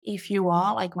If you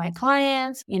are like my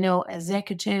clients,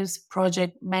 executives,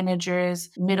 project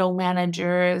managers, middle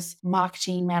managers,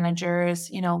 marketing managers,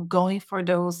 going for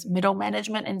those middle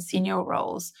management and senior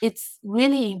roles, it's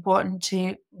really important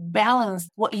to balance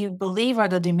what you believe are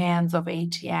the demands of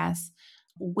ATS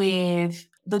with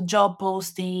the job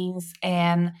postings,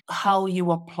 and how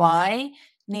you apply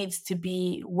needs to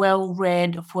be well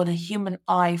read for the human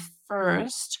eye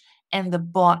first and the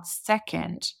bot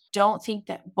second. Don't think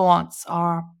that bots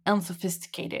are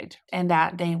unsophisticated and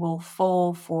that they will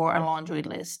fall for a laundry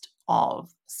list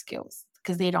of skills,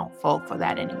 because they don't fall for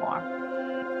that anymore.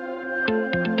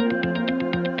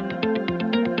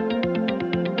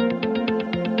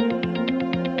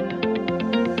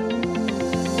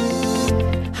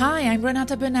 Hi, I'm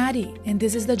Renata Bernardi, and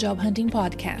this is the Job Hunting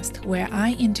Podcast, where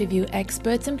I interview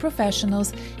experts and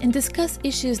professionals and discuss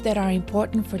issues that are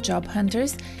important for job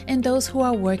hunters and those who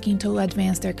are working to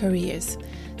advance their careers.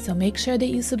 So make sure that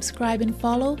you subscribe and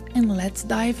follow, and let's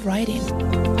dive right in.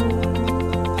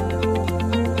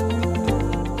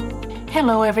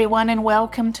 Hello, everyone, and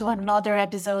welcome to another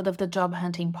episode of the Job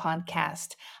Hunting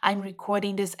Podcast. I'm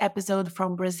recording this episode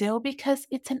from Brazil because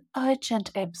it's an urgent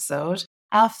episode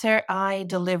after I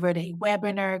delivered a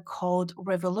webinar called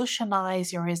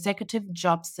Revolutionize Your Executive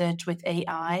Job Search with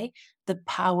AI, the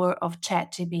Power of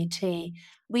ChatGPT.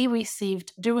 We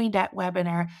received during that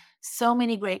webinar so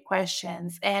many great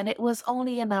questions, and it was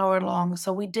only an hour long,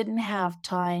 so we didn't have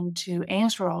time to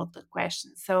answer all of the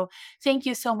questions. So thank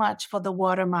you so much for the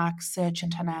Watermark Search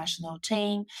International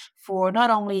team for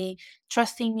not only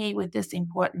trusting me with this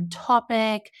important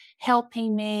topic,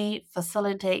 helping me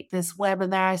facilitate this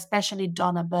webinar, especially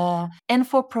Donna Burr, and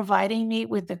for providing me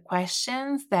with the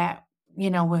questions that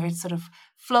were sort of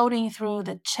floating through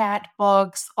the chat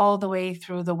box all the way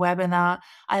through the webinar.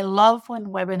 I love when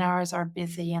webinars are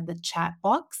busy in the chat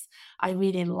box. I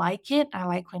really like it. I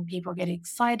like when people get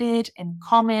excited and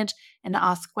comment and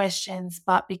ask questions,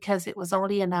 but because it was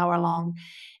only an hour long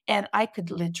and I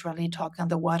could literally talk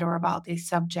underwater about this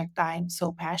subject, I'm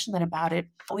so passionate about it,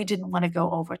 we didn't want to go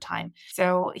over time.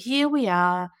 So here we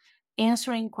are,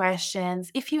 answering questions.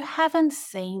 If you haven't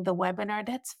seen the webinar,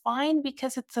 that's fine,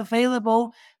 because it's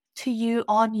available to you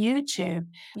on YouTube.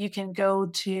 You can go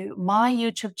to my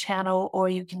YouTube channel, or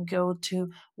you can go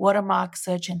to Watermark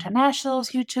Search International's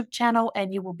YouTube channel,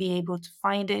 and you will be able to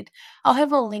find it. I'll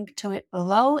have a link to it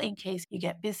below in case you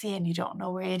get busy and you don't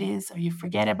know where it is or you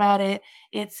forget about it.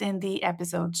 It's in the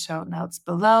episode show notes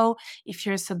below. If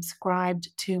you're subscribed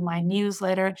to my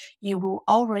newsletter, you will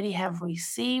already have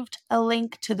received a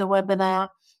link to the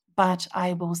webinar, but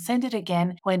I will send it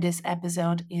again when this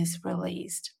episode is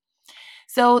released.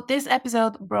 So this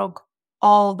episode broke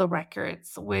all the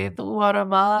records with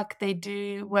Watermark. They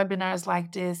do webinars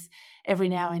like this every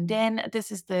now and then.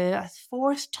 This is the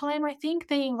fourth time, I think,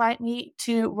 they invite me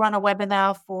to run a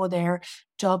webinar for their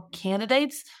job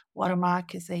candidates.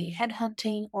 Watermark is a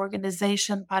headhunting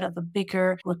organization, part of a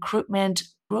bigger recruitment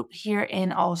group here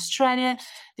in Australia.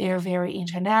 They are very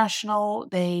international.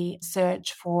 They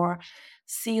search for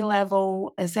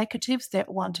C-level executives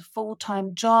that want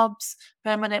full-time jobs,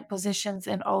 permanent positions,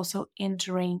 and also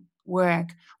interim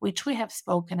work, which we have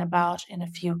spoken about in a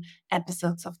few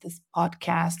episodes of this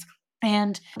podcast.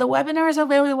 And the webinars are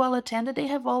very well attended. They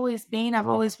have always been. I've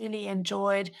always really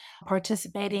enjoyed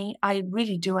participating. I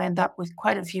really do end up with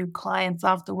quite a few clients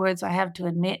afterwards, I have to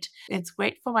admit. It's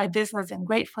great for my business and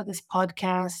great for this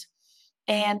podcast.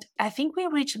 And I think we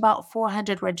reached about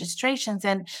 400 registrations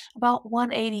and about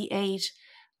 188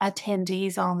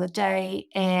 attendees on the day.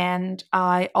 And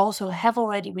I also have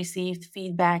already received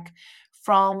feedback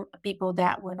from people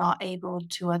that were not able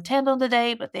to attend on the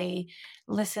day, but they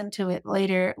listened to it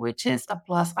later, which is a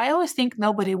plus. I always think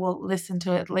nobody will listen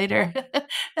to it later,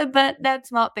 but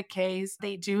that's not the case.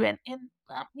 They do.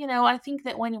 I think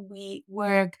that when we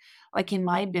work, like in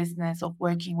my business of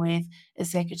working with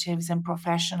executives and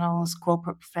professionals,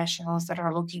 corporate professionals that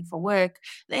are looking for work,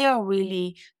 they are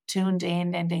really tuned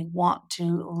in and they want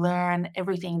to learn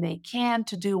everything they can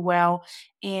to do well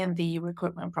in the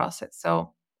recruitment process.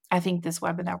 So I think this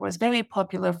webinar was very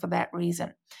popular for that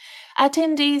reason.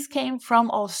 Attendees came from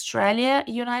Australia,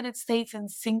 United States, and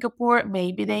Singapore.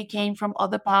 Maybe they came from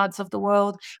other parts of the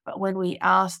world, but when we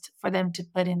asked for them to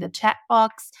put in the chat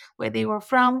box where they were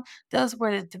from, those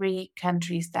were the three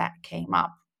countries that came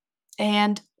up.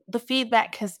 And the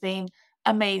feedback has been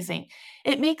Amazing.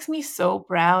 It makes me so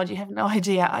proud. You have no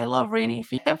idea. I love reading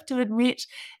feedback, I have to admit.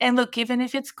 And look, even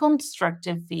if it's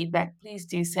constructive feedback, please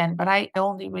do send. But I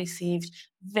only received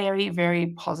very,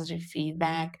 very positive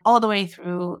feedback all the way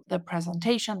through the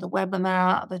presentation, the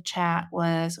webinar. The chat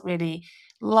was really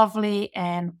lovely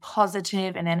and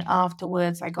positive. And then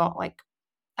afterwards, I got like,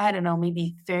 I don't know,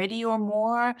 maybe 30 or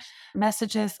more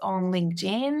messages on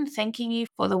LinkedIn thanking you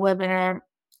for the webinar.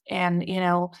 And,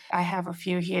 I have a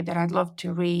few here that I'd love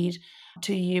to read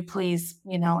to you. Please,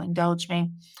 indulge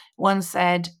me. One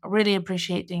said, really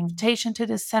appreciate the invitation to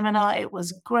this seminar. It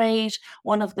was great.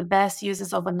 One of the best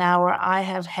uses of an hour I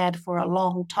have had for a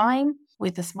long time,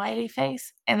 with a smiley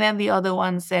face. And then the other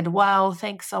one said, wow,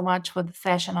 thanks so much for the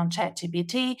session on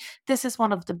ChatGPT. This is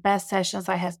one of the best sessions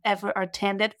I have ever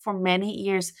attended for many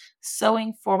years. So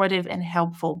informative and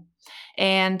helpful.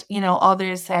 And,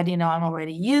 others said, I'm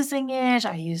already using it.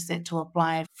 I used it to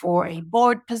apply for a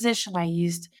board position. I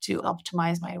used to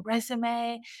optimize my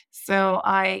resume. So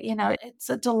it's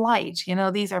a delight.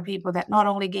 These are people that not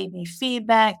only gave me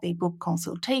feedback, they book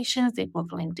consultations, they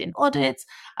book LinkedIn audits.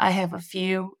 I have a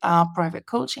few private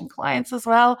coaching clients as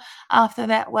well after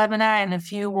that webinar, and a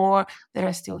few more that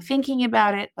are still thinking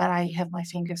about it, but I have my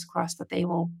fingers crossed that they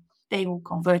will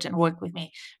convert and work with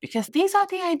me, because these are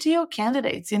the ideal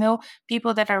candidates,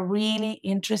 people that are really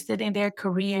interested in their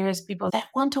careers, people that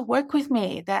want to work with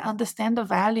me, that understand the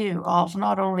value of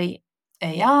not only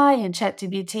AI and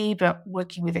ChatGPT, but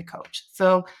working with a coach.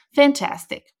 So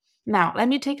fantastic. Now, let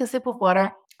me take a sip of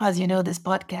water. As you know, this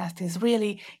podcast is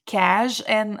really cash.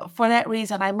 And for that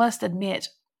reason, I must admit,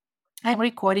 I'm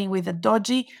recording with a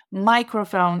dodgy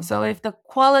microphone. So if the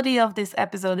quality of this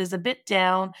episode is a bit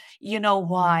down, you know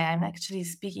why. I'm actually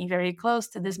speaking very close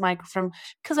to this microphone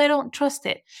because I don't trust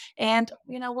it. And,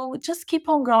 we'll just keep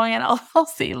on going, and I'll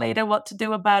see later what to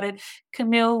do about it.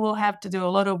 Camille will have to do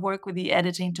a lot of work with the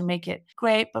editing to make it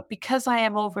great. But because I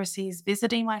am overseas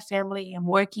visiting my family and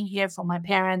working here for my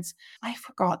parents, I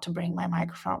forgot to bring my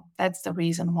microphone. That's the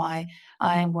reason why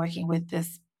I'm working with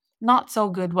this not so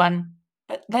good one.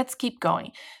 But let's keep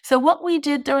going. So what we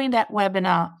did during that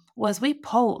webinar was we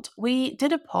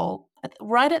did a poll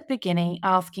right at the beginning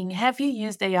asking, have you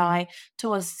used AI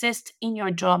to assist in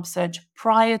your job search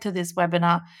prior to this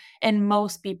webinar? And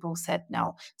most people said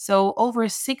no. So over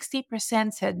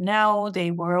 60% said no, they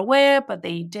were aware, but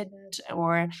they didn't,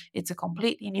 or it's a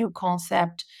completely new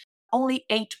concept. Only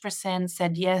 8%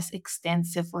 said yes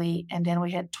extensively. And then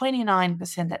we had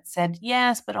 29% that said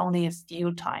yes, but only a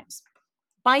few times.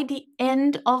 By the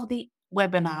end of the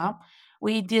webinar,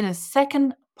 we did a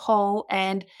second poll,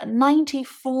 and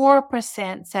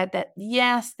 94% said that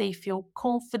yes, they feel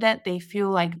confident, they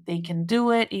feel like they can do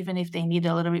it, even if they need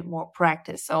a little bit more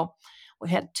practice. So we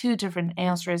had two different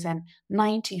answers, and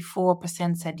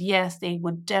 94% said yes, they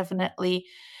would definitely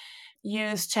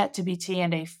use ChatGPT,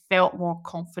 and they felt more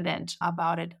confident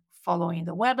about it following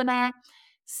the webinar.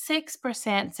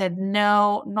 6% said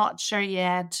no, not sure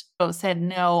yet, or said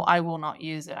no, I will not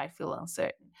use it. I feel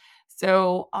uncertain.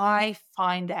 So I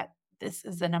find that this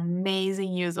is an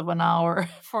amazing use of an hour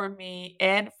for me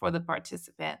and for the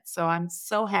participants. So I'm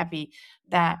so happy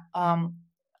that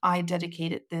I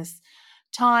dedicated this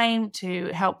time to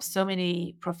help so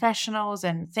many professionals,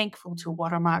 and thankful to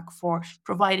Watermark for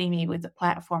providing me with the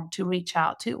platform to reach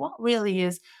out to what really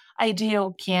is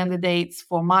ideal candidates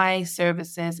for my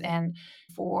services and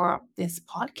for this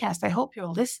podcast. I hope you're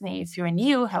listening. If you're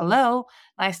new, hello,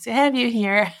 nice to have you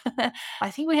here.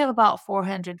 I think we have about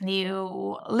 400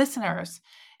 new listeners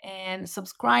and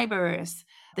subscribers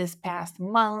this past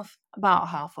month. About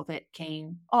half of it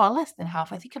came, or less than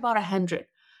half, I think about 100.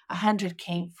 100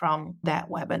 came from that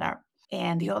webinar,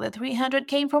 and the other 300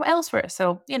 came from elsewhere.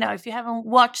 So, if you haven't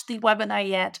watched the webinar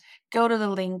yet, go to the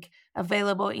link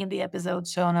available in the episode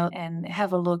show note and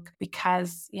have a look,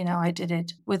 because, I did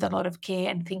it with a lot of care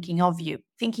and thinking of you,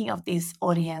 thinking of this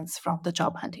audience from the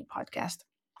Job Hunting Podcast.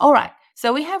 All right.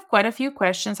 So we have quite a few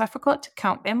questions. I forgot to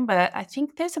count them, but I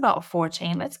think there's about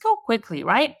 14. Let's go quickly,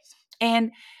 right?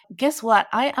 And guess what?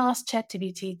 I asked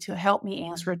ChatGPT to help me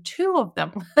answer 2 of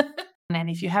them. And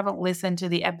if you haven't listened to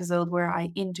the episode where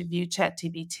I interviewed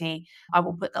ChatGPT, I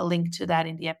will put a link to that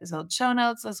in the episode show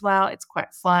notes as well. It's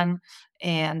quite fun.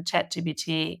 And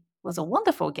ChatGPT was a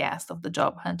wonderful guest of the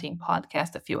Job Hunting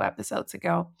Podcast a few episodes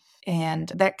ago. And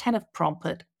that kind of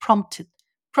prompted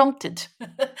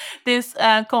this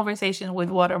conversation with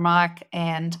Watermark,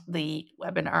 and the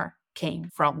webinar came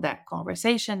from that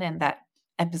conversation and that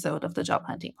episode of the Job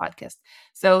Hunting Podcast.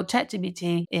 So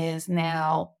ChatGPT is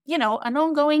now, an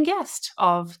ongoing guest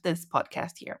of this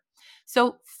podcast here.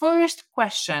 So, first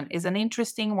question is an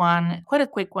interesting one, quite a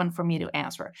quick one for me to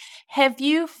answer. Have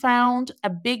you found a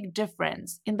big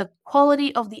difference in the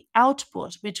quality of the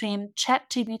output between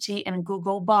ChatGPT and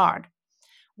Google Bard?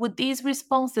 Would these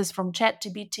responses from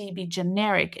ChatGPT be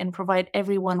generic and provide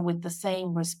everyone with the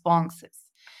same responses?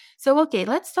 So, okay,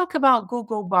 let's talk about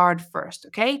Google Bard first,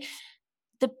 okay?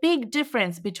 The big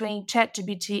difference between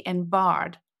ChatGPT and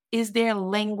Bard is their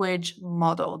language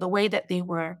model. The way that they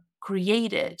were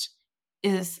created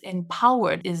is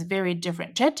empowered is very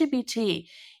different. ChatGPT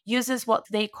uses what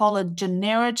they call a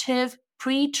generative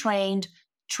pre-trained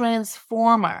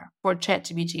transformer for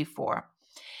ChatGPT 4.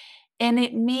 And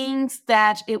it means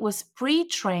that it was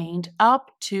pre-trained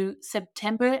up to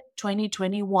September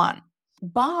 2021.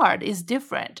 Bard is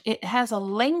different. It has a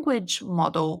language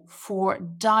model for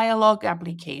dialogue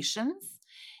applications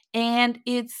and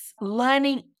it's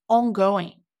learning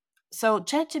ongoing. So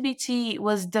ChatGPT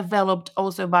was developed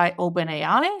also by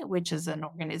OpenAI, which is an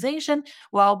organization,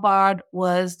 while Bard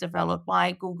was developed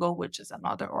by Google, which is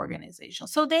another organization.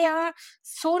 So they are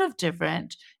sort of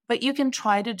different, but you can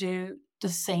try to do the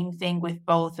same thing with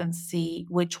both and see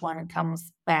which one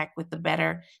comes back with the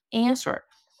better answer.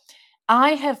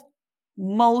 I have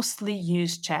mostly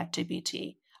used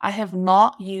ChatGPT. I have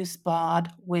not used Bard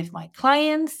with my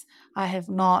clients. I have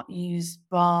not used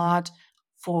Bard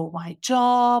for my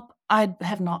job. I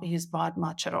have not used Bard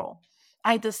much at all.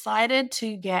 I decided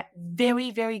to get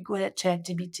very, very good at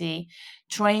ChatGPT,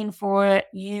 train for it,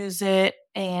 use it,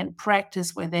 and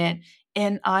practice with it.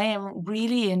 And I am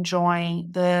really enjoying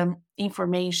the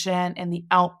information and the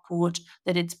output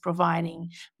that it's providing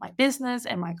my business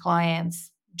and my clients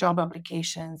job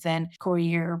applications and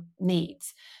career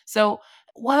needs. So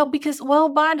while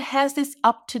Bard has this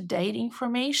up-to-date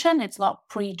information, it's not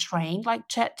pre-trained like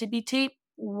ChatGPT.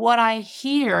 What I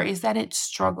hear is that it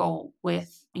struggles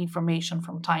with information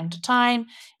from time to time.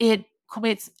 It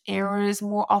commits errors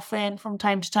more often from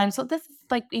time to time. So this is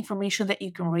like information that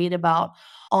you can read about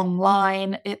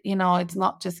online. It's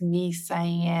not just me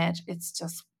saying it. It's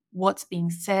just what's being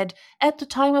said at the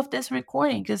time of this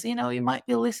recording, because you might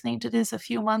be listening to this a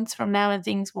few months from now and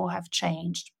things will have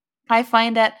changed. I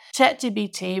find that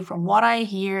ChatGPT, from what I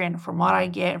hear and from what I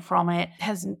get from it,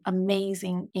 has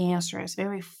amazing answers,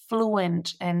 very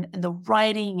fluent, and the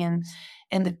writing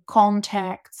and the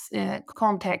context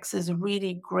is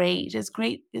really great. It's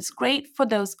great. It's great for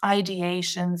those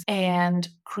ideations and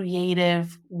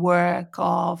creative work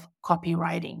of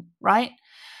copywriting, right?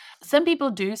 Some people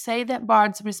do say that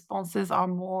Bard's responses are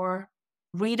more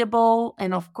readable.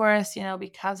 And of course,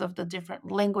 because of the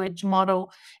different language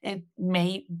model, it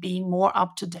may be more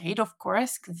up to date, of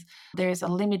course, because there's a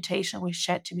limitation with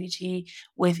ChatGPT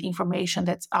with information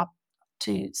that's up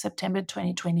to September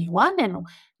 2021. And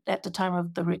at the time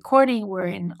of the recording, we're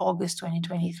in August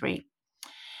 2023.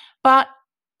 But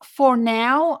for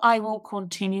now, I will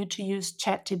continue to use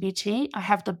ChatGPT. I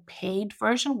have the paid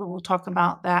version. We will talk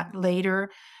about that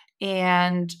later.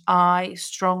 And I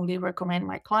strongly recommend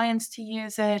my clients to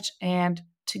use it. And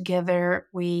together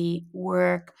we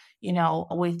work,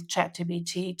 with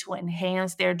ChatGPT to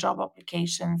enhance their job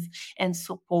applications and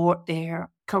support their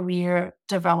career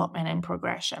development and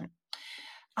progression.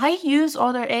 I use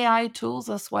other AI tools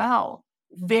as well,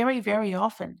 very, very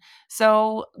often.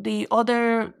 So the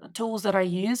other tools that I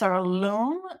use are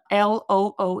Loom,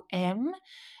 Loom.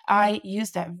 I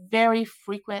use that very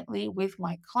frequently with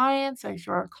my clients. So if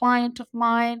you're a client of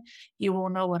mine, you will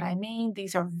know what I mean.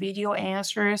 These are video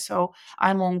answers. So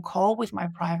I'm on call with my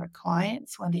private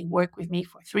clients when they work with me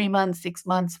for 3 months, 6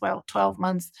 months, 12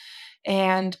 months.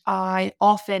 And I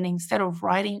often, instead of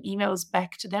writing emails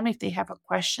back to them, if they have a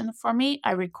question for me,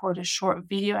 I record a short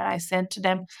video and I send to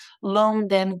them. Loam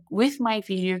then, with my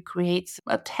video, creates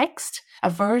a text, a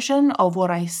version of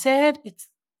what I said. It's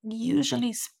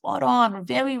usually spot on.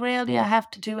 Very rarely I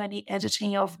have to do any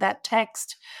editing of that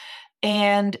text.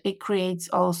 And it creates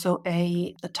also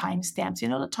the timestamps.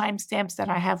 The timestamps that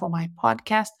I have on my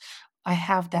podcast, I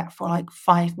have that for like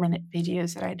 5-minute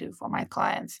videos that I do for my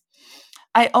clients.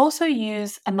 I also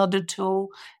use another tool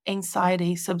inside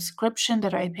a subscription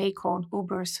that I pay called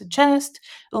Uber Suggest.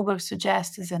 Uber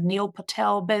Suggest is a Neil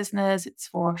Patel business. It's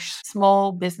for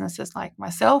small businesses like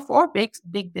myself, or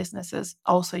big businesses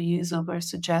also use Uber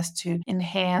Suggest to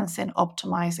enhance and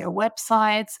optimize their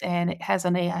websites. And it has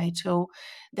an AI tool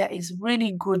that is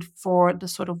really good for the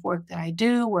sort of work that I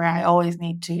do, where I always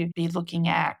need to be looking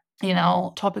at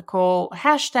topical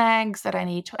hashtags that I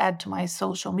need to add to my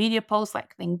social media posts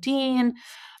like LinkedIn.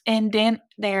 And then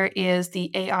there is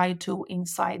the AI tool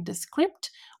inside the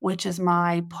script, which is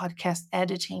my podcast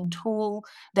editing tool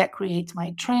that creates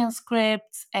my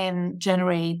transcripts and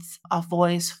generates a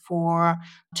voice for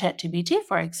ChatGPT,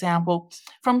 for example.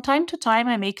 From time to time,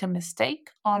 I make a mistake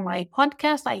on my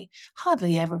podcast. I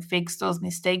hardly ever fix those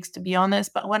mistakes, to be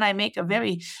honest, but when I make a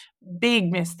very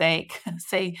big mistake,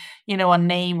 say, a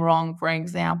name wrong, for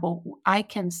example, I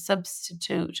can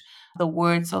substitute the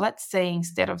word. So let's say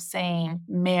instead of saying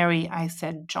Mary, I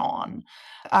said John.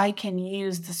 I can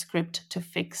use the script to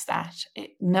fix that.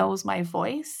 It knows my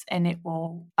voice and it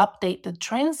will update the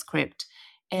transcript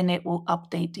and it will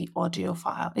update the audio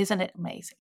file. Isn't it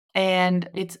amazing? And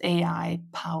it's AI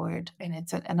powered and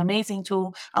it's an amazing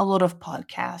tool. A lot of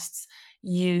podcasts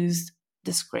use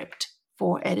the script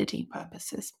for editing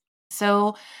purposes.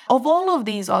 So, of all of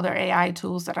these other AI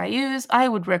tools that I use, I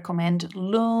would recommend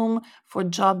Loom for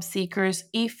job seekers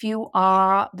if you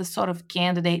are the sort of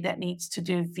candidate that needs to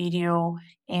do video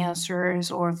answers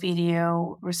or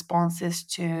video responses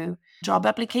to job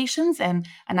applications. And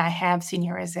I have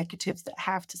senior executives that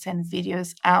have to send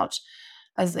videos out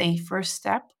as a first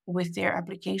step with their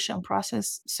application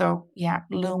process. So, yeah,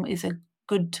 Loom is a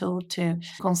good tool to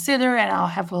consider, and I'll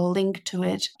have a link to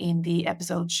it in the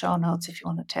episode show notes if you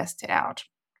want to test it out.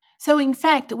 So, in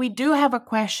fact, we do have a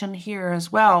question here as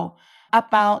well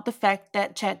about the fact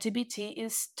that ChatGPT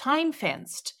is time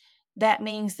fenced. That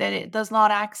means that it does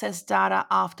not access data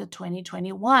after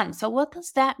 2021. So, what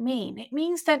does that mean? It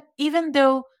means that even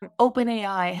though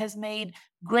OpenAI has made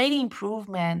great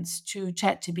improvements to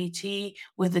ChatGPT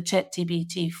with the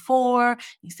ChatGPT 4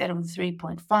 instead of the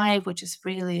 3.5, which is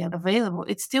freely available,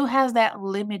 it still has that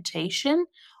limitation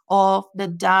of the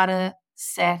data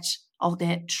set of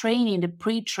the training, the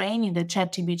pre-training that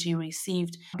ChatGPT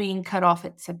received being cut off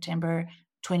at September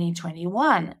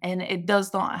 2021. And it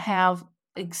does not have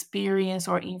experience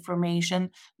or information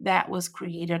that was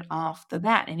created after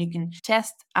that. And you can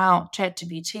test out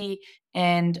ChatGPT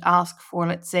and ask for,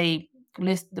 let's say,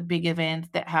 list the big events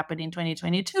that happened in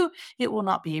 2022. It will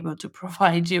not be able to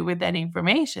provide you with that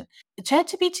information.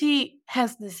 ChatGPT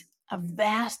has a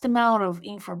vast amount of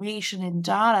information and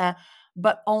data,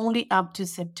 but only up to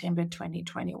September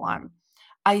 2021.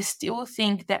 I still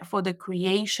think that for the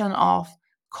creation of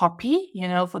copy,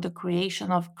 for the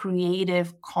creation of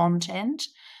creative content,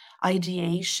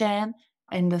 ideation,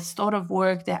 and the sort of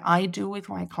work that I do with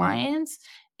my clients,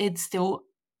 it's still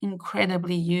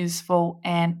incredibly useful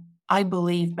and I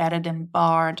believe better than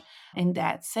Bard in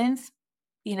that sense.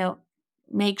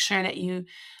 Make sure that you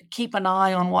keep an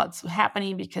eye on what's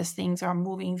happening because things are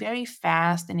moving very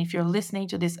fast. And if you're listening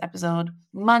to this episode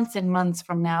months and months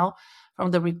from now,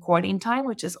 from the recording time,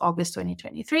 which is August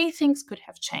 2023, things could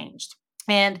have changed.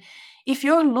 And if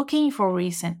you're looking for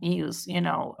recent news,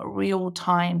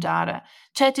 real-time data,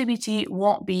 ChatGPT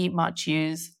won't be much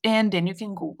use. And then you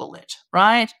can Google it,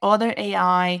 right? Other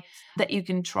AI that you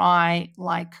can try,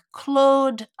 like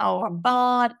Claude or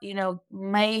Bard,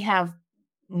 may have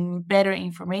better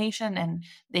information and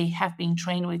they have been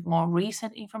trained with more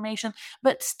recent information,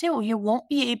 but still you won't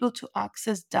be able to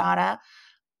access data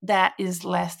that is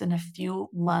less than a few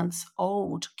months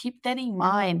old. Keep that in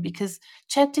mind because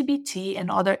ChatGPT and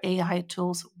other AI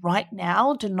tools right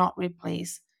now do not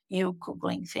replace you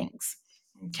Googling things.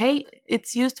 Okay,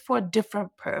 it's used for a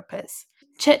different purpose.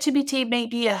 ChatGPT may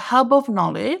be a hub of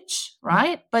knowledge,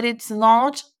 right? But it's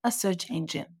not a search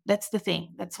engine. That's the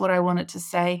thing. That's what I wanted to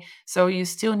say. So you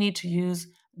still need to use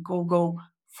Google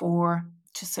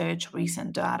to search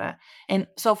recent data. And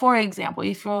so, for example,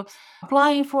 if you're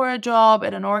applying for a job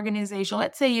at an organization,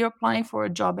 let's say you're applying for a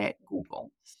job at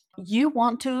Google, you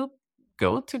want to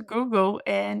go to Google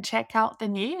and check out the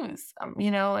news.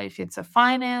 If it's a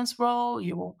finance role,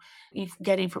 you will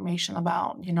get information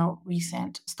about,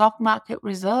 recent stock market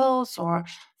results or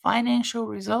financial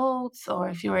results. Or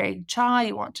if you're HR,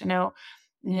 you want to know,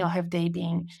 have they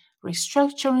been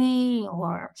restructuring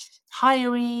or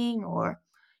hiring or,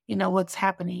 what's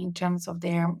happening in terms of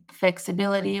their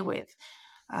flexibility with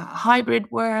hybrid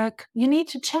work. You need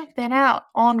to check that out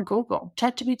on Google.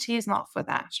 ChatGPT is not for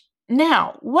that.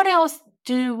 Now, what else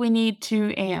do we need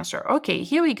to answer? Okay,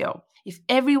 here we go. If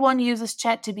everyone uses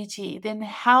ChatGPT, then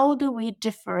how do we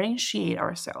differentiate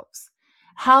ourselves?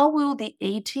 How will the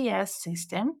ATS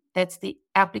system, that's the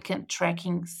applicant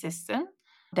tracking system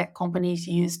that companies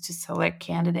use to select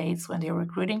candidates when they're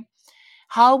recruiting,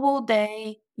 how will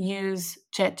they use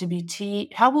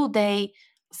ChatGPT? How will they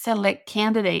select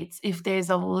candidates if there's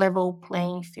a level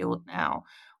playing field now?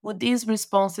 Would these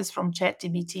responses from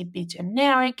ChatGPT be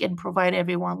generic and provide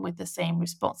everyone with the same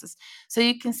responses? So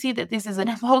you can see that this is an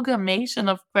amalgamation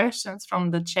of questions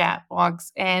from the chat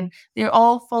box, and they're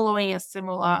all following a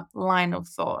similar line of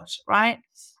thought, right?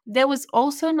 There was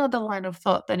also another line of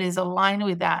thought that is aligned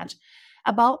with that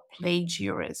about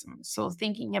plagiarism. So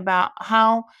thinking about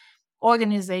how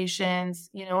organizations,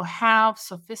 have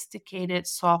sophisticated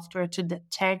software to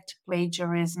detect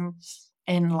plagiarism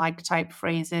in like type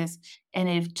phrases. And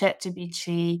if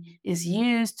ChatGPT is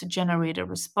used to generate a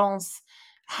response,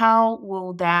 how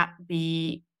will that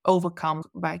be overcome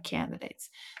by candidates?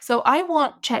 So I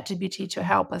want ChatGPT to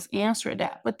help us answer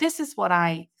that. But this is what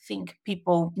I think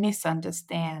people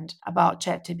misunderstand about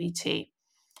ChatGPT.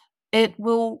 It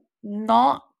will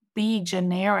not be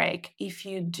generic if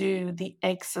you do the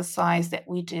exercise that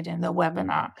we did in the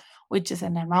webinar, which is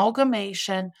an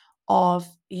amalgamation of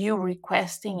you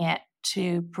requesting it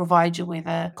to provide you with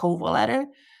a cover letter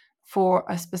for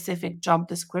a specific job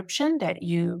description that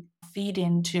you feed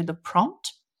into the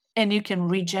prompt. And you can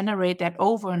regenerate that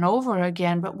over and over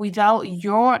again, but without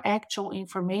your actual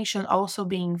information also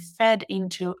being fed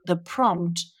into the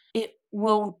prompt, it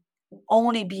will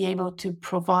only be able to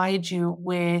provide you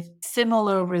with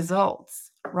similar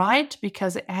results, right?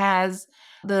 Because it has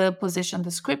the position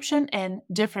description, and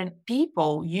different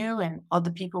people, you and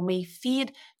other people, may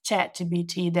feed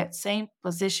ChatGPT that same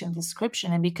position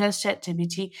description. And because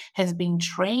ChatGPT has been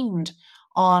trained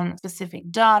on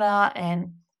specific data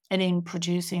and in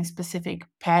producing specific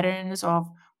patterns of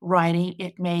writing,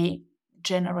 it may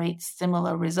generate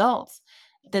similar results.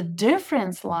 The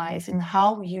difference lies in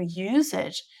how you use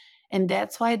it. And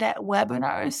that's why that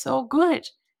webinar is so good,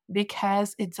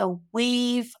 because it's a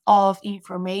wave of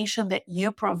information that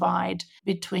you provide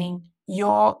between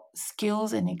your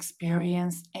skills and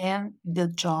experience and the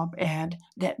job ad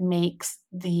that makes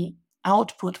the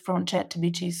output from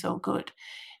ChatGPT so good.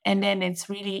 And then it's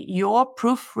really your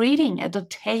proofreading at the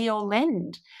tail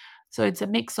end. So it's a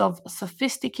mix of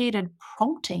sophisticated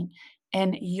prompting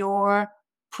and your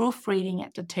proofreading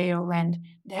at the tail end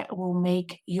that will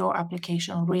make your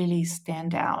application really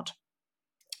stand out.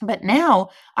 But now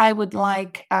I would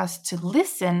like us to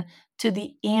listen to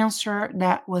the answer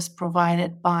that was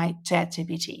provided by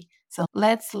ChatGPT. So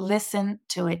let's listen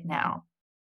to it now.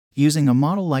 Using a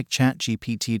model like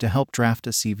ChatGPT to help draft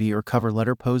a CV or cover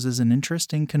letter poses an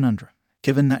interesting conundrum.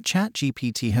 Given that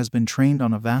ChatGPT has been trained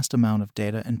on a vast amount of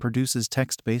data and produces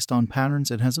text based on patterns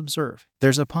it has observed,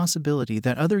 there's a possibility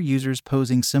that other users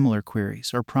posing similar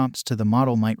queries or prompts to the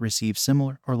model might receive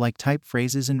similar or like-type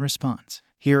phrases in response.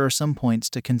 Here are some points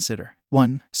to consider.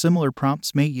 1. Similar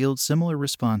prompts may yield similar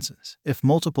responses. If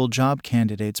multiple job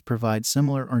candidates provide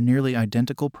similar or nearly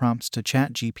identical prompts to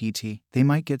ChatGPT, they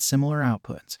might get similar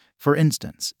outputs. For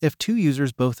instance, if two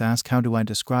users both ask, "How do I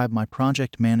describe my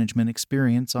project management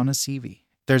experience on a CV?"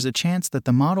 there's a chance that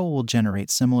the model will generate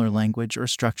similar language or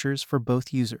structures for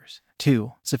both users.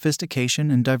 2. Sophistication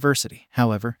and diversity.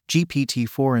 However,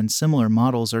 GPT-4 and similar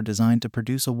models are designed to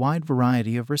produce a wide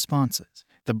variety of responses.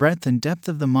 The breadth and depth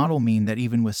of the model mean that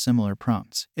even with similar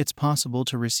prompts, it's possible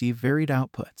to receive varied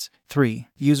outputs. 3.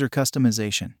 User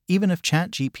customization. Even if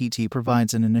ChatGPT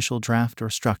provides an initial draft or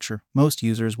structure, most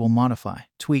users will modify,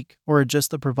 tweak, or adjust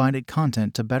the provided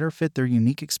content to better fit their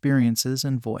unique experiences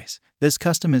and voice. This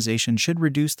customization should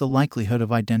reduce the likelihood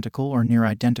of identical or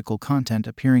near-identical content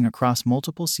appearing across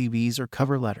multiple CVs or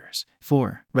cover letters.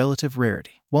 4. Relative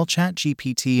rarity. While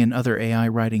ChatGPT and other AI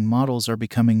writing models are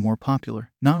becoming more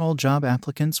popular, not all job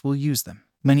applicants will use them.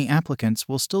 Many applicants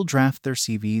will still draft their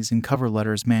CVs and cover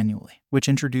letters manually, which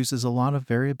introduces a lot of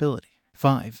variability.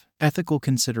 5. Ethical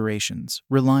considerations.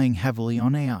 Relying heavily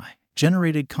on AI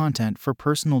generated content for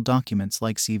personal documents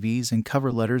like CVs and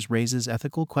cover letters raises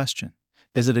ethical questions.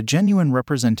 Is it a genuine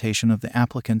representation of the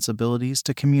applicant's abilities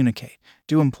to communicate?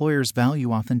 Do employers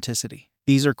value authenticity?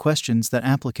 These are questions that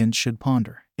applicants should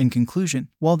ponder. In conclusion,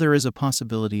 while there is a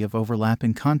possibility of overlap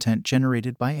in content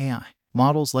generated by AI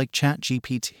models like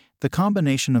ChatGPT, the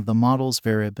combination of the model's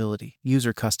variability,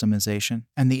 user customization,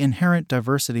 and the inherent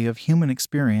diversity of human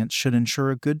experience should ensure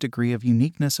a good degree of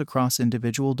uniqueness across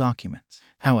individual documents.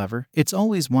 However, it's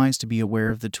always wise to be aware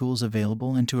of the tools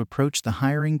available and to approach the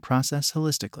hiring process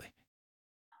holistically.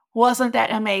 Wasn't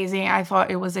that amazing? I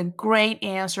thought it was a great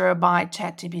answer by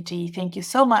ChatGPT. Thank you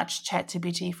so much,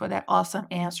 ChatGPT, for that awesome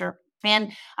answer.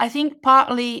 And I think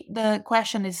partly the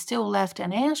question is still left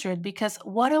unanswered, because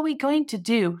what are we going to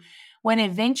do when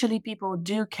eventually people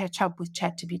do catch up with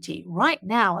ChatGPT? Right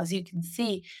now, as you can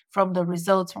see from the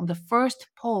results from the first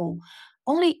poll,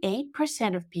 only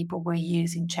 8% of people were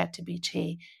using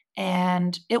ChatGPT.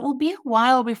 And it will be a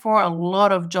while before a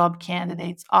lot of job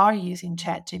candidates are using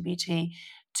ChatGPT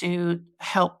to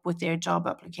help with their job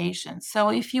applications. So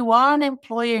if you are an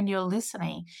employer and you're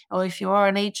listening, or if you are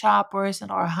an HR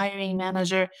person or a hiring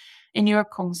manager and you're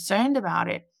concerned about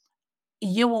it,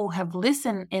 you will have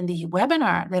listened in the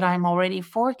webinar that I'm already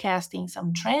forecasting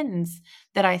some trends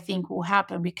that I think will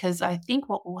happen, because I think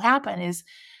what will happen is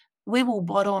we will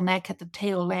bottleneck at the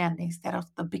tail end instead of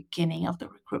the beginning of the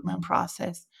recruitment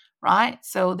process, right?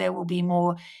 So there will be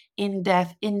more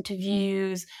in-depth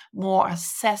interviews, more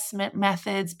assessment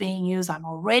methods being used. I'm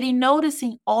already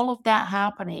noticing all of that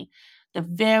happening. The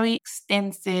very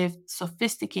extensive,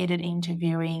 sophisticated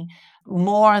interviewing,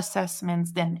 more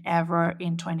assessments than ever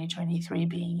in 2023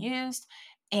 being used,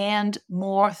 and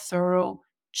more thorough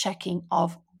checking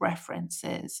of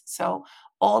references. So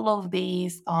all of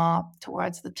these are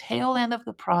towards the tail end of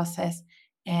the process.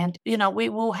 And, we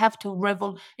will have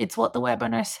to it's what the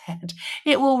webinar said.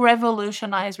 It will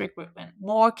revolutionize recruitment.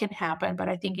 More can happen, but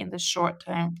I think in the short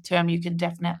term, you can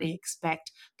definitely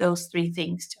expect those three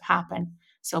things to happen.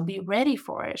 So be ready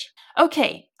for it.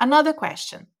 Okay, another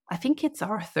question. I think it's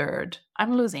our third.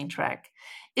 I'm losing track.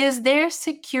 Is there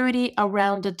security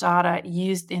around the data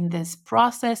used in this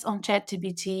process on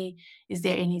ChatGPT? Is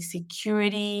there any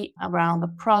security around the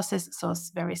process? So it's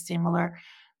very similar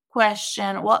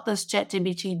question. What does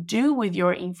ChatGPT do with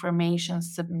your information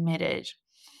submitted?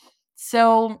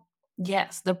 So,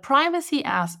 yes, the privacy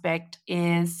aspect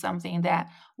is something that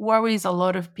worries a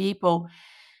lot of people.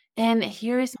 And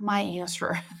here's my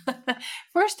answer.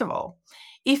 First of all,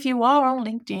 if you are on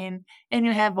LinkedIn and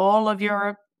you have all of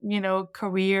your,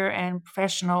 career and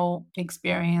professional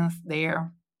experience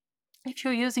there, if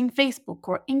you're using Facebook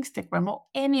or Instagram or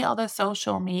any other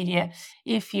social media,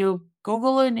 if you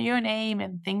Google your name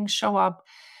and things show up,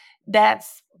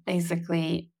 that's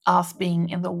basically us being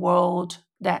in the world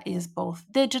that is both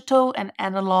digital and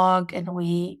analog, and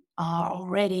we are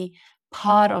already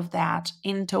part of that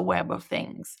interweb of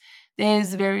things.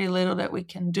 There's very little that we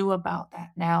can do about that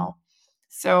now.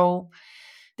 So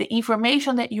the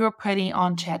information that you're putting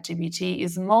on ChatGPT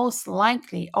is most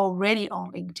likely already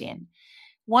on LinkedIn.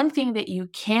 One thing that you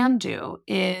can do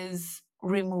is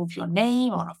remove your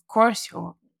name, or of course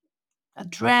your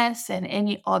address and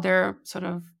any other sort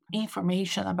of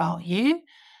information about you.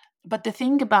 But the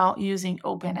thing about using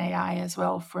OpenAI as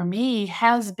well for me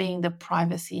has been the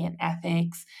privacy and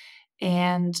ethics,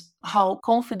 and how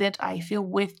confident I feel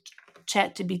with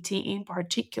ChatGPT in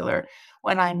particular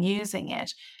when I'm using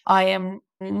it. I am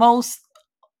most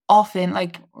often,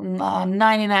 like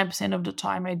 99% of the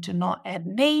time, I do not add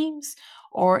names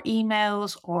or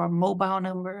emails or mobile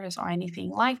numbers or anything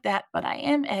like that, but I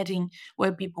am adding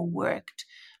where people worked,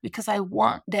 because I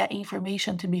want that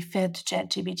information to be fed to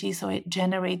ChatGPT so it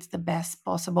generates the best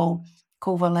possible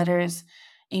cover letters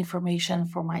information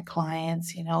for my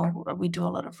clients. We do a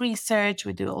lot of research,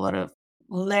 we do a lot of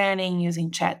learning using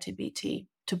ChatGPT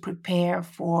to prepare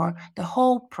for the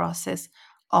whole process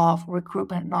of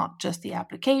recruitment, not just the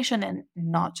application and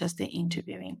not just the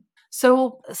interviewing.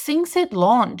 So, since it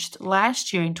launched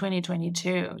last year in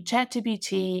 2022,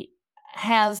 ChatGPT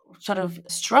has sort of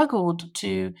struggled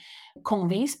to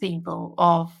convince people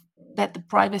of that the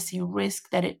privacy risk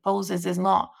that it poses is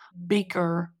not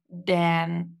bigger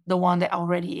than the one that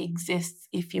already exists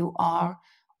if you are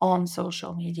on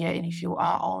social media and if you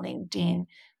are on LinkedIn,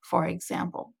 for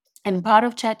example. And part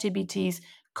of ChatGPT's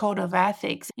code of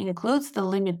ethics includes the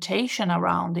limitation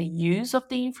around the use of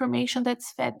the information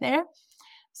that's fed there.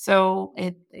 So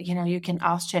you can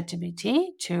ask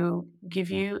ChatGPT to give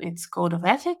you its code of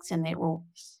ethics and it will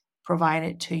provide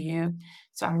it to you.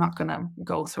 So I'm not going to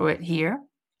go through it here.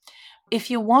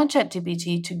 If you want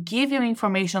ChatGPT to give you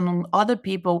information on other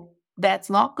people, that's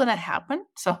not going to happen.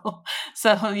 So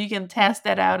you can test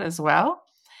that out as well.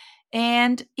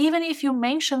 And even if you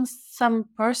mention some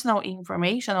personal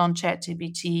information on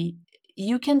ChatGPT,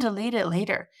 you can delete it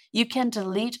later. You can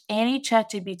delete any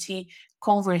ChatGPT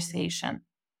conversation.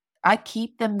 I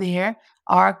keep them there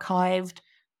archived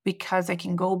because I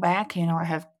can go back. I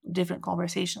have different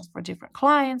conversations for different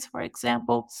clients, for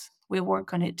example. We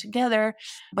work on it together.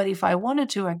 But if I wanted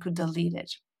to, I could delete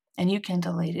it. And you can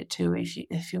delete it too if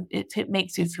it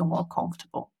makes you feel more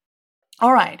comfortable.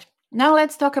 All right. Now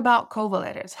let's talk about cover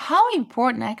letters. How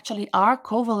important actually are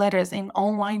cover letters in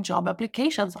online job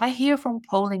applications? I hear from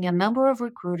polling a number of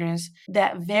recruiters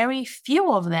that very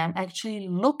few of them actually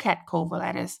look at cover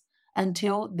letters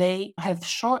until they have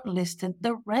shortlisted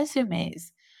the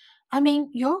resumes. I mean,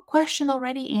 your question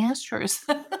already answers.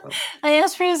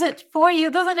 Answers it for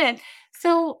you, doesn't it?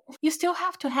 So you still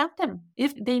have to have them.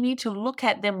 If they need to look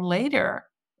at them later,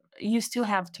 you still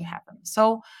have to have them.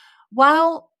 So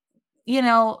while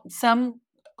some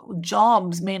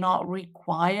jobs may not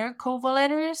require cover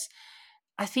letters,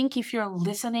 I think if you're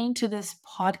listening to this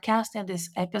podcast and this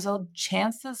episode,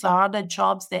 chances are the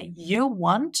jobs that you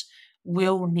want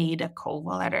will need a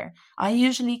cover letter. I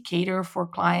usually cater for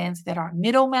clients that are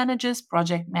middle managers,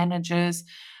 project managers,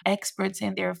 experts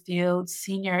in their field,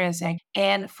 senior exec.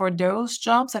 And for those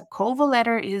jobs, a cover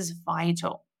letter is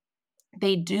vital.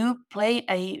 They do play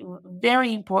a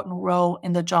very important role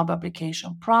in the job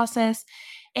application process.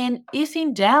 And if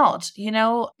in doubt,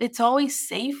 it's always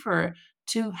safer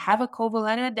to have a cover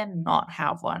letter than not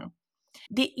have one.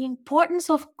 The importance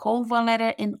of cover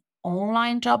letter in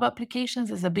online job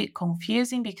applications is a bit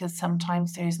confusing because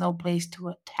sometimes there is no place to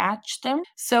attach them.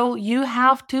 So you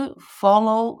have to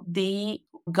follow the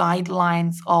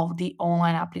guidelines of the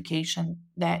online application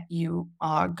that you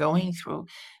are going through.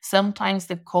 Sometimes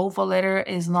the cover letter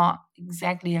is not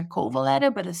exactly a cover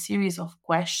letter, but a series of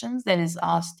questions that is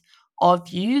asked of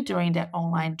you during that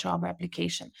online job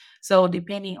application. So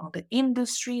depending on the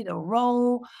industry, the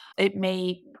role, it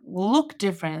may look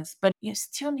different, but you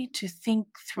still need to think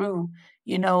through,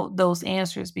 those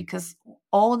answers, because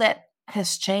all that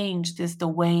has changed is the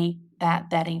way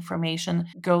that information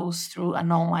goes through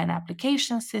an online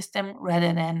application system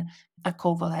rather than a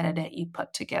cover letter that you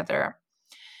put together.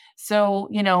 So,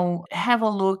 have a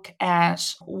look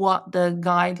at what the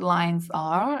guidelines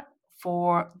are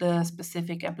for the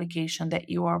specific application that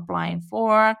you are applying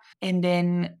for. And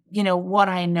then, what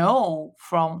I know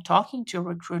from talking to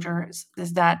recruiters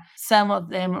is that some of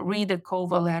them read the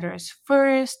cover letters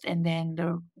first and then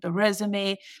the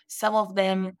resume. Some of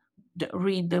them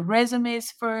read the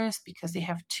resumes first because they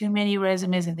have too many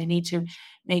resumes and they need to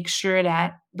make sure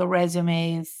that the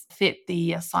resumes fit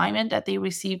the assignment that they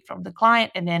received from the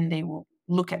client, and then they will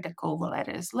look at the cover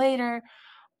letters later.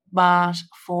 But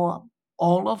for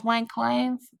all of my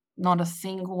clients, not a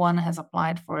single one has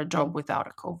applied for a job without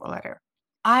a cover letter.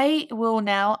 I will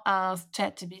now ask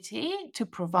ChatGPT to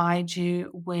provide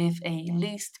you with a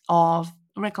list of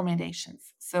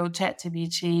recommendations. So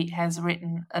ChatGPT has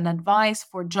written an advice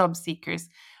for job seekers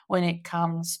when it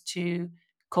comes to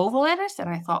cover letters that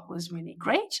I thought was really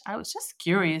great. I was just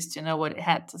curious to know what it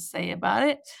had to say about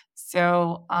it.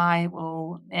 So I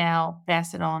will now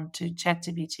pass it on to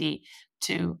ChatGPT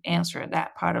to answer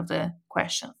that part of the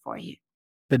question for you.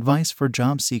 Advice for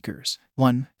job seekers.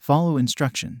 1. Follow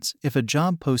instructions. If a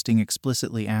job posting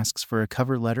explicitly asks for a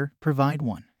cover letter, provide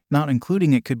one. Not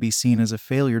including it could be seen as a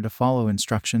failure to follow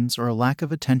instructions or a lack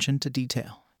of attention to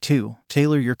detail. 2.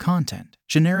 Tailor your content.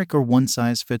 Generic or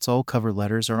one-size-fits-all cover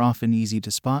letters are often easy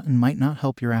to spot and might not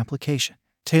help your application.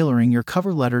 Tailoring your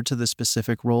cover letter to the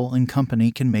specific role and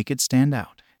company can make it stand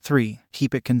out. 3.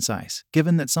 Keep it concise.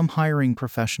 Given that some hiring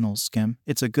professionals skim,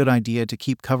 it's a good idea to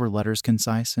keep cover letters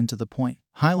concise and to the point,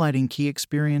 highlighting key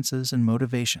experiences and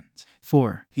motivations.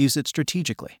 4. Use it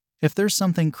strategically. If there's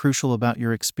something crucial about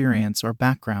your experience or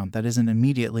background that isn't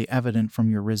immediately evident from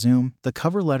your resume, the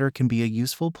cover letter can be a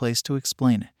useful place to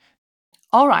explain it.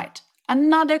 All right,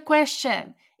 another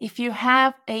question. If you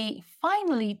have a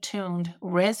finely tuned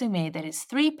resume that is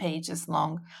 3 pages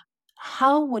long,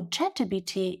 how would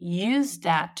ChatGPT use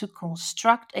that to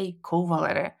construct a cover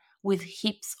letter with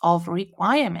heaps of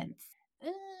requirements?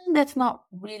 That's not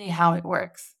really how it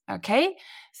works, okay?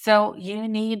 So you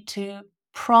need to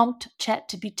prompt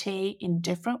ChatGPT in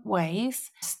different ways,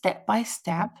 step by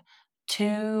step,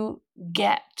 to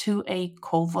get to a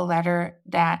cover letter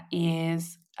that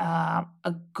is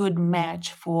a good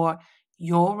match for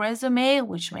your resume,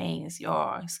 which means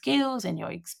your skills and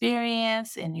your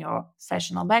experience and your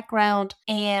professional background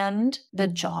and the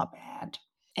job ad.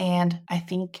 And I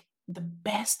think the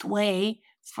best way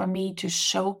for me to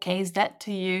showcase that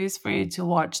to you is for you to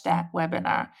watch that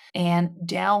webinar and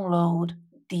download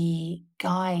the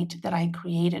guide that I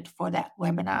created for that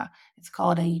webinar. It's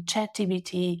called a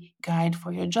ChatGPT guide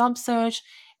for your job search,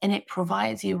 and it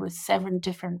provides you with 7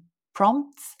 different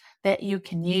prompts that you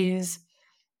can use,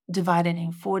 divided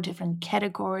in 4 different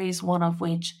categories, one of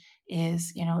which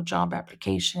is, job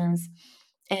applications.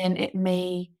 And it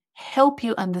may help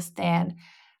you understand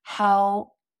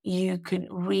how you could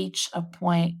reach a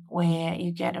point where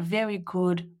you get a very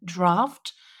good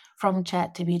draft from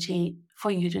ChatGPT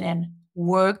for you to then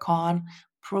work on,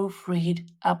 proofread,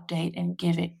 update, and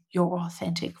give it your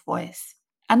authentic voice.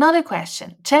 Another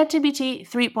question. ChatGPT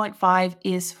 3.5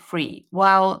 is free,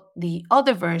 while the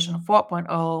other version,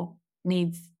 4.0,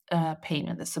 needs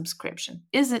payment, a subscription.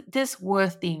 Is this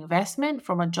worth the investment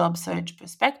from a job search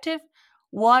perspective?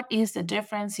 What is the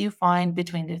difference you find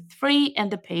between the free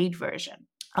and the paid version?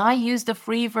 I use the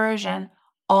free version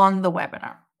on the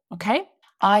webinar, okay?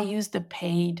 I use the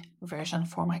paid version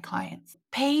for my clients.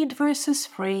 Paid versus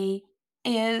free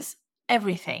is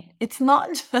everything. It's not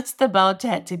just about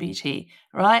ChatGPT,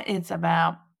 right? It's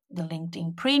about the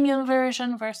LinkedIn premium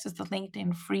version versus the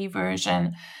LinkedIn free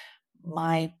version.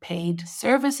 my paid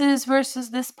services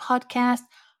versus this podcast,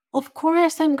 of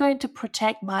course, I'm going to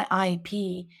protect my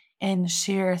IP and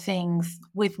share things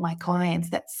with my clients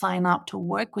that sign up to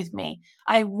work with me.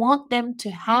 I want them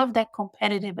to have that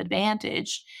competitive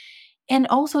advantage. And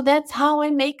also, that's how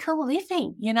I make a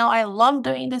living. I love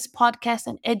doing this podcast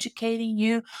and educating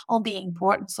you on the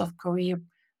importance of career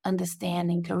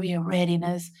understanding, career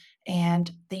readiness,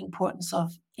 and the importance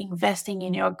of investing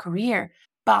in your career.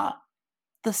 But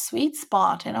the sweet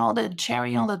spot and all the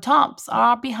cherry on the tops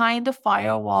are behind the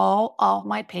firewall of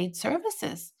my paid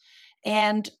services.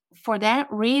 And for that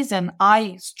reason,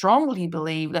 I strongly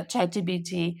believe that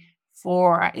ChatGPT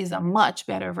 4 is a much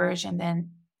better version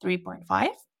than 3.5.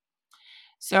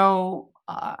 So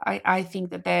I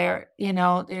think that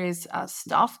there's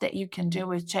stuff that you can do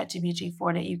with ChatGPT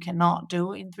 4 that you cannot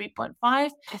do in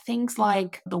 3.5. Things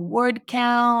like the word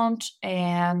count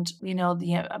and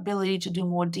the ability to do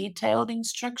more detailed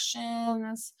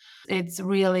instructions. It's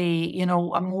really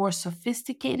a more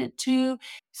sophisticated tool.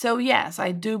 So yes,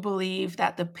 I do believe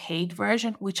that the paid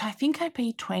version, which I think I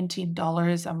paid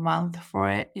 $20 a month for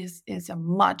it, is a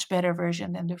much better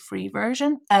version than the free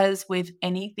version, as with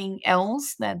anything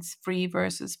else that's free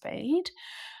versus paid.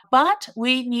 But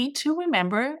we need to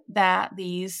remember that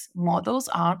these models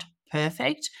aren't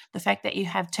perfect. The fact that you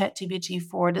have ChatGPT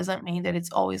 4 doesn't mean that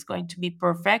it's always going to be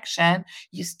perfection.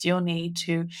 You still need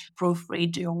to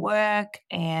proofread your work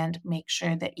and make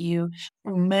sure that you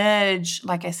merge,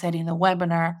 like I said in the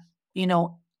webinar,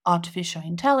 artificial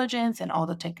intelligence and all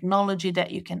the technology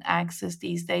that you can access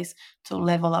these days to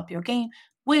level up your game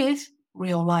with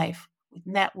real life, with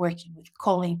networking, with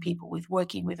calling people, with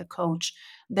working with a coach.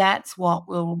 That's what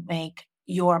will make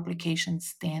your application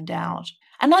stand out.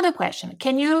 Another question: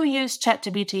 can you use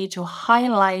ChatGPT to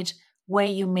highlight where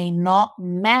you may not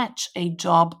match a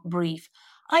job brief?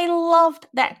 I loved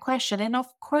that question. And of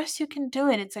course, you can do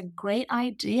it. It's a great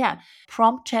idea.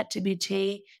 Prompt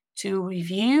ChatGPT to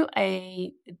review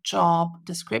a job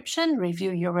description,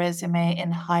 review your resume,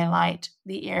 and highlight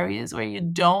the areas where you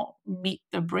don't meet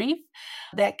the brief.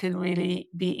 That could really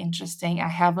be interesting. I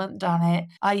haven't done it.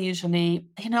 I usually,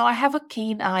 I have a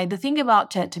keen eye. The thing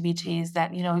about ChatGPT is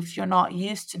that, if you're not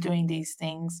used to doing these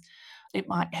things, it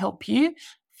might help you.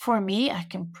 For me, I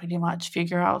can pretty much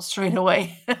figure out straight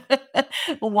away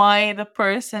why the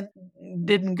person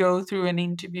didn't go through an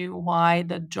interview, why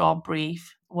the job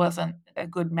brief wasn't a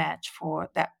good match for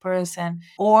that person,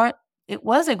 or it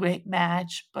was a great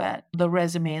match, but the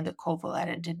resume and the cover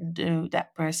letter didn't do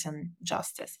that person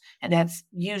justice. And that's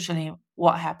usually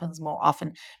what happens more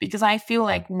often, because I feel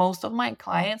like most of my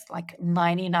clients, like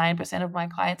 99% of my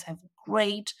clients, have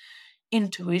great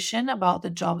intuition about the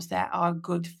jobs that are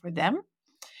good for them.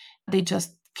 They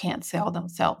just can't sell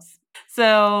themselves.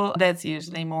 So that's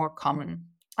usually more common.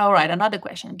 All right, another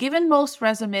question. Given most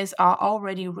resumes are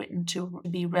already written to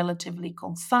be relatively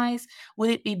concise, would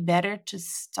it be better to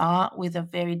start with a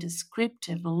very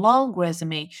descriptive, long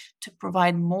resume to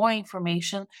provide more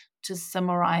information to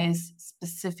summarize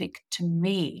specific to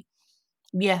me?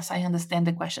 Yes, I understand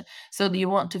the question. So, do you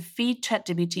want to feed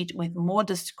ChatGPT with more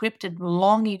descriptive,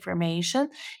 long information?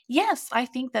 Yes, I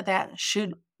think that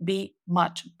should be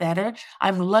much better.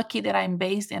 I'm lucky that I'm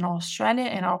based in Australia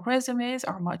and our resumes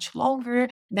are much longer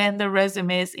than the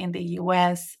resumes in the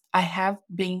US. I have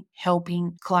been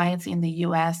helping clients in the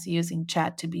US using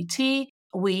ChatGPT.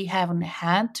 We haven't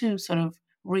had to sort of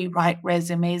rewrite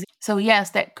resumes. So,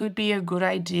 yes, that could be a good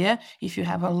idea if you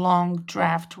have a long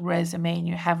draft resume and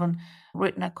you haven't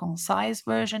written a concise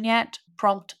version yet.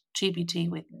 Prompt GPT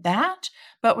with that.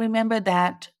 But remember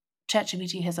that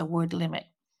ChatGPT has a word limit.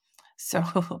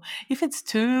 So if it's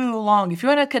too long, if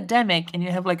you're an academic and you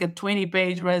have like a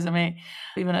 20-page resume,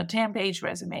 even a 10-page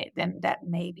resume, then that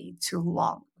may be too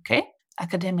long. Okay.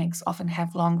 Academics often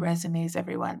have long resumes,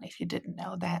 everyone, if you didn't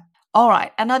know that. All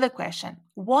right, another question.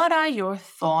 What are your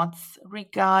thoughts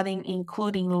regarding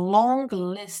including long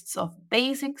lists of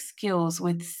basic skills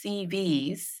within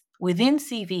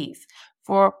CVs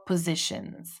for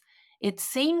positions? It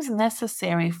seems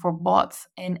necessary for bots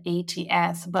and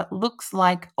ATS, but looks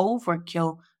like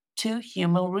overkill to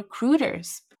human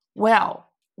recruiters.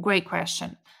 Well, great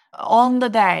question. On the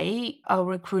day, a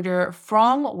recruiter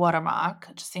from Watermark,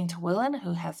 Jacinta Willen,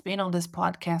 who has been on this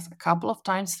podcast a couple of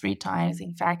times, 3 times,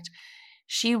 in fact,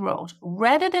 she wrote,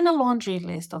 rather than a laundry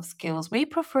list of skills, we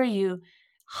prefer you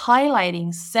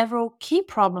highlighting several key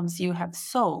problems you have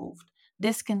solved.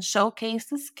 This can showcase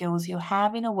the skills you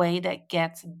have in a way that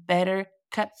gets better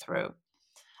cut through.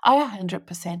 I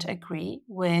 100% agree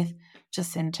with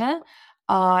Jacinta.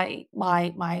 My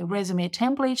resume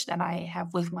template that I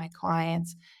have with my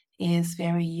clients is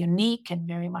very unique and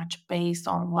very much based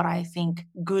on what I think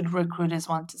good recruiters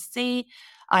want to see.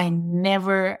 I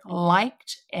never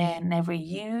liked and never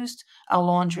used a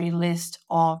laundry list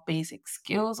of basic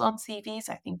skills on CVs.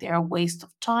 I think they're a waste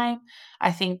of time.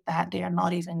 I think that they are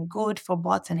not even good for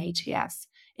bots and ATS.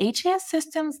 ATS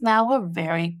systems now are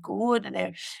very good.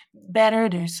 They're better,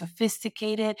 they're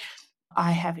sophisticated.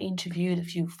 I have interviewed a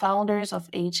few founders of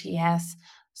ATS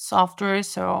software,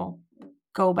 so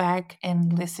go back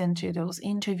and listen to those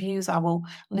interviews. I will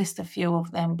list a few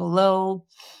of them below.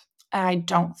 I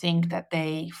don't think that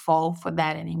they fall for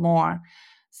that anymore.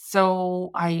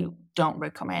 So I don't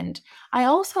recommend. I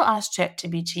also asked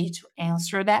ChatGPT to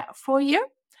answer that for you.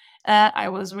 I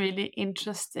was really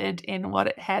interested in what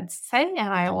it had to say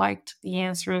and I liked the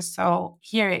answer. So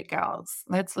here it goes.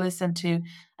 Let's listen to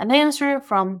an answer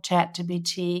from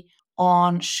ChatGPT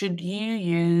on should you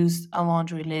use a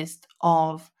laundry list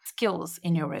of skills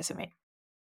in your resume.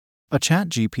 A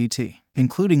ChatGPT,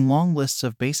 including long lists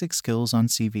of basic skills on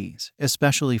CVs,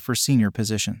 especially for senior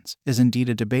positions, is indeed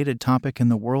a debated topic in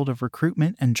the world of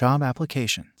recruitment and job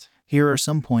applications. Here are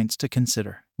some points to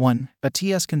consider. 1. A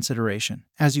TS consideration.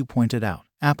 As you pointed out,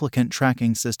 applicant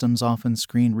tracking systems often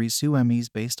screen resumes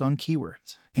based on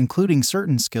keywords. Including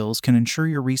certain skills can ensure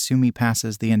your resume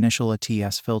passes the initial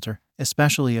ATS filter,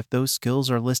 especially if those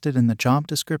skills are listed in the job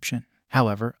description.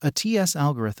 However, ATS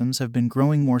algorithms have been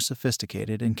growing more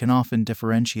sophisticated and can often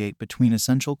differentiate between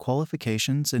essential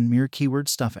qualifications and mere keyword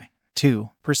stuffing. 2.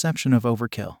 Perception of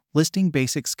overkill. Listing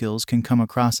basic skills can come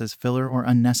across as filler or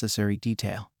unnecessary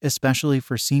detail, especially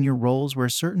for senior roles where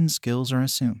certain skills are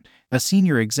assumed. A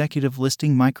senior executive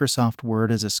listing Microsoft Word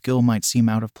as a skill might seem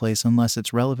out of place unless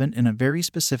it's relevant in a very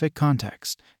specific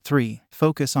context. 3.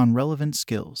 Focus on relevant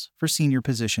skills. For senior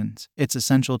positions, it's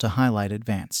essential to highlight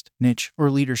advanced, niche, or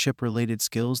leadership-related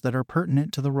skills that are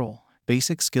pertinent to the role.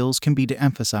 Basic skills can be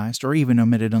de-emphasized or even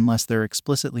omitted unless they're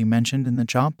explicitly mentioned in the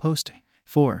job posting.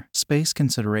 4. Space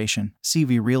consideration.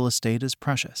 CV real estate is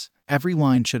precious. Every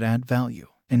line should add value.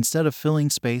 Instead of filling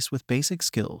space with basic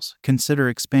skills, consider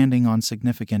expanding on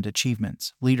significant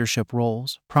achievements, leadership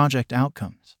roles, project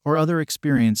outcomes, or other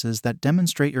experiences that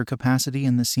demonstrate your capacity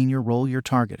in the senior role you're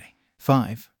targeting.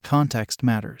 5. Context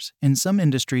matters. In some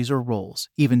industries or roles,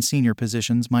 even senior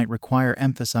positions might require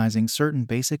emphasizing certain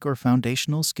basic or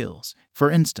foundational skills. For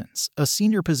instance, a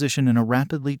senior position in a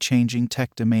rapidly changing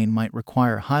tech domain might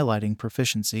require highlighting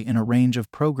proficiency in a range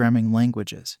of programming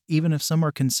languages, even if some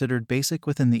are considered basic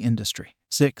within the industry.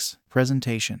 6.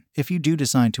 Presentation. If you do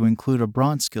decide to include a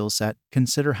broad skill set,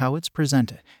 consider how it's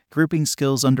presented. Grouping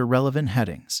skills under relevant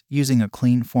headings, using a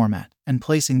clean format, and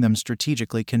placing them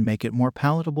strategically can make it more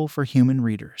palatable for human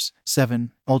readers.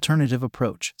 7. Alternative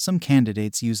approach. Some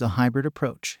candidates use a hybrid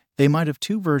approach. They might have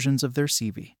two versions of their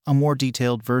CV, a more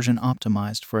detailed version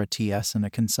optimized for a TS and a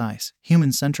concise,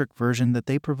 human-centric version that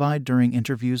they provide during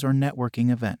interviews or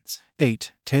networking events.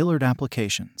 8. Tailored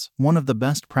applications. One of the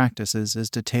best practices is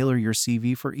to tailor your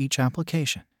CV for each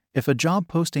application. If a job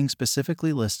posting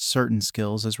specifically lists certain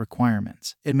skills as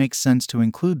requirements, it makes sense to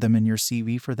include them in your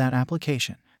CV for that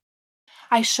application.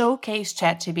 I showcase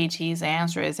ChatGPT's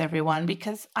answers, everyone,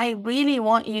 because I really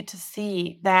want you to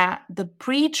see that the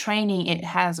pre-training it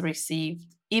has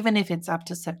received, even if it's up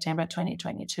to September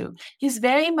 2022, is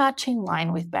very much in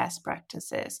line with best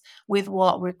practices, with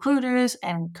what recruiters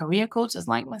and career coaches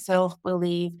like myself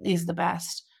believe is the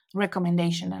best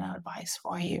recommendation and advice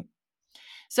for you.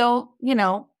 So,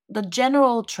 the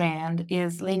general trend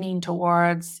is leaning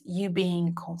towards you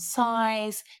being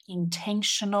concise,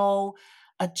 intentional,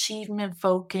 achievement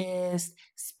focused,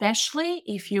 especially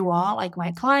if you are like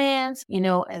my clients,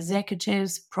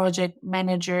 executives, project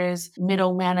managers,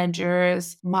 middle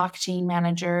managers, marketing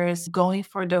managers, going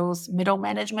for those middle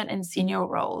management and senior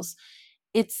roles.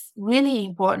 It's really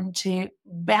important to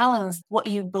balance what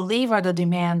you believe are the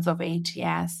demands of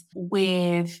ATS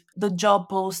with the job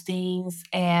postings,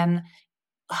 and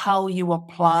how you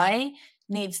apply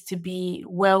needs to be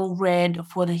well read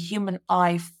for the human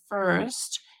eye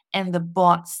first and the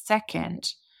bot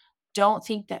second. Don't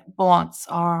think that bots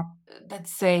are,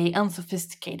 let's say,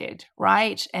 unsophisticated,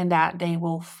 right? And that they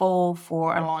will fall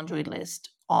for a laundry list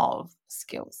of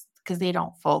skills, because they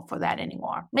don't fall for that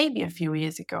anymore. Maybe a few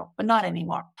years ago, but not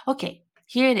anymore. Okay,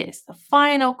 here it is. The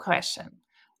final question.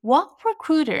 What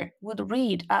recruiter would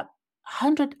read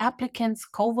 100 applicants'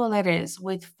 cover letters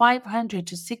with 500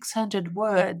 to 600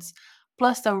 words,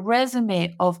 plus a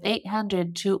resume of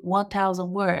 800 to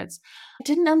 1,000 words? I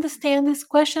didn't understand this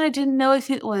question. I didn't know if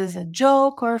it was a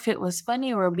joke or if it was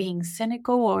funny or being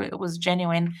cynical or it was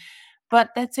genuine.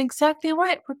 But that's exactly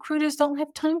right. Recruiters don't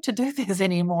have time to do this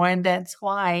anymore. And that's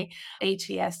why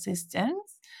ATS systems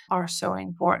are so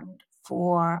important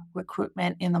for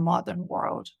recruitment in the modern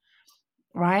world,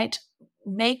 right?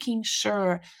 Making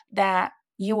sure that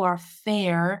you are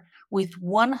fair with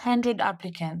 100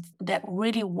 applicants that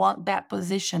really want that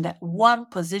position, that one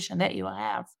position that you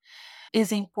have,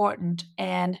 is important.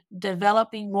 And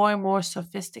developing more and more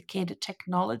sophisticated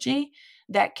technology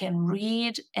that can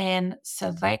read and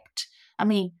select. I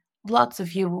mean, lots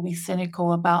of you will be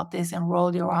cynical about this and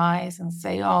roll your eyes and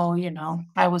say, oh,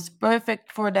 I was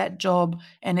perfect for that job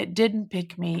and it didn't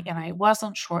pick me and I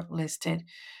wasn't shortlisted.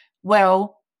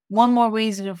 Well, one more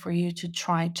reason for you to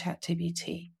try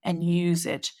ChatGPT and use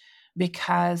it,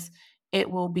 because it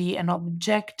will be an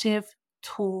objective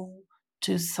tool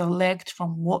to select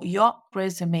from your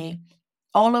resume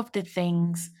all of the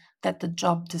things that the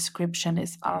job description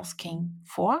is asking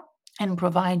for and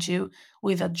provide you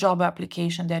with a job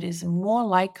application that is more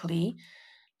likely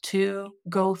to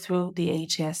go through the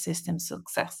ATS system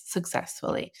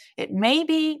successfully. It may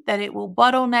be that it will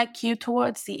bottleneck you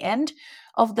towards the end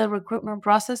of the recruitment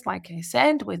process, like I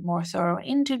said, with more thorough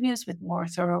interviews, with more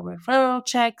thorough referral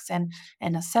checks and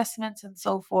assessments and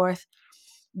so forth.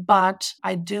 But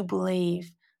I do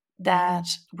believe that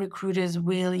recruiters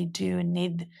really do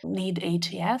need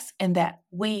ATS, and that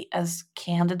we as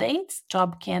candidates,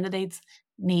 job candidates,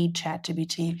 need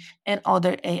ChatGPT and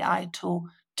other AI tool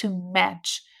to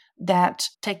match that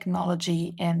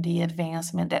technology and the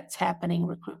advancement that's happening in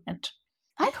recruitment.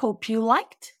 I hope you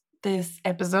liked this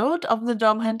episode of the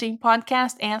Job Hunting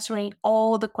Podcast, answering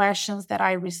all the questions that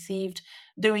I received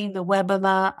during the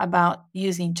webinar about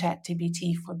using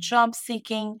ChatGPT for job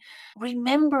seeking.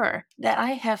 Remember that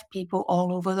I have people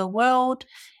all over the world,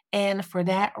 and for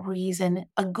that reason,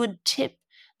 a good tip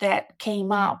that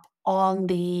came up on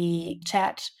the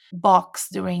chat box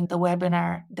during the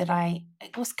webinar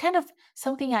it was kind of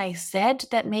something I said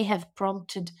that may have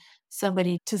prompted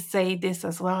somebody to say this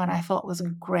as well, and I thought was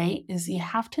great, is you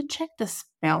have to check the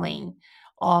spelling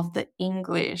of the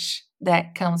English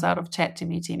that comes out of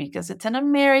ChatGPT, because it's an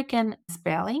American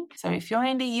spelling. So if you're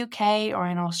in the UK or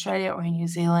in Australia or in New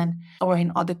Zealand or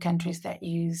in other countries that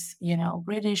use,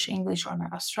 British English or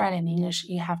Australian English,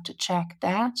 you have to check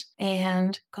that.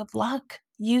 And good luck.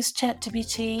 Use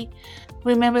ChatGPT.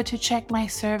 Remember to check my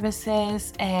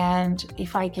services, and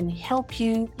if I can help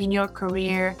you in your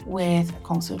career with a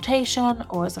consultation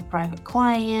or as a private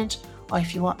client, or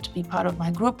if you want to be part of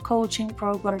my group coaching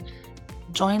program,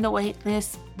 join the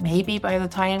waitlist. Maybe by the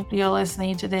time you're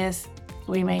listening to this,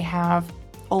 we may have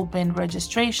open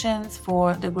registrations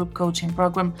for the group coaching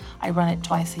program. I run it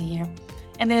twice a year.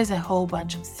 And there's a whole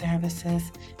bunch of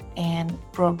services and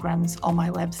programs on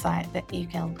my website that you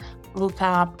can look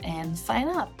up and sign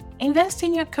up. Invest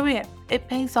in your career. It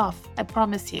pays off. I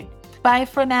promise you. Bye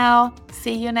for now.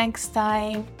 See you next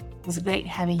time. It was great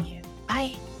having you.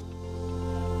 Bye.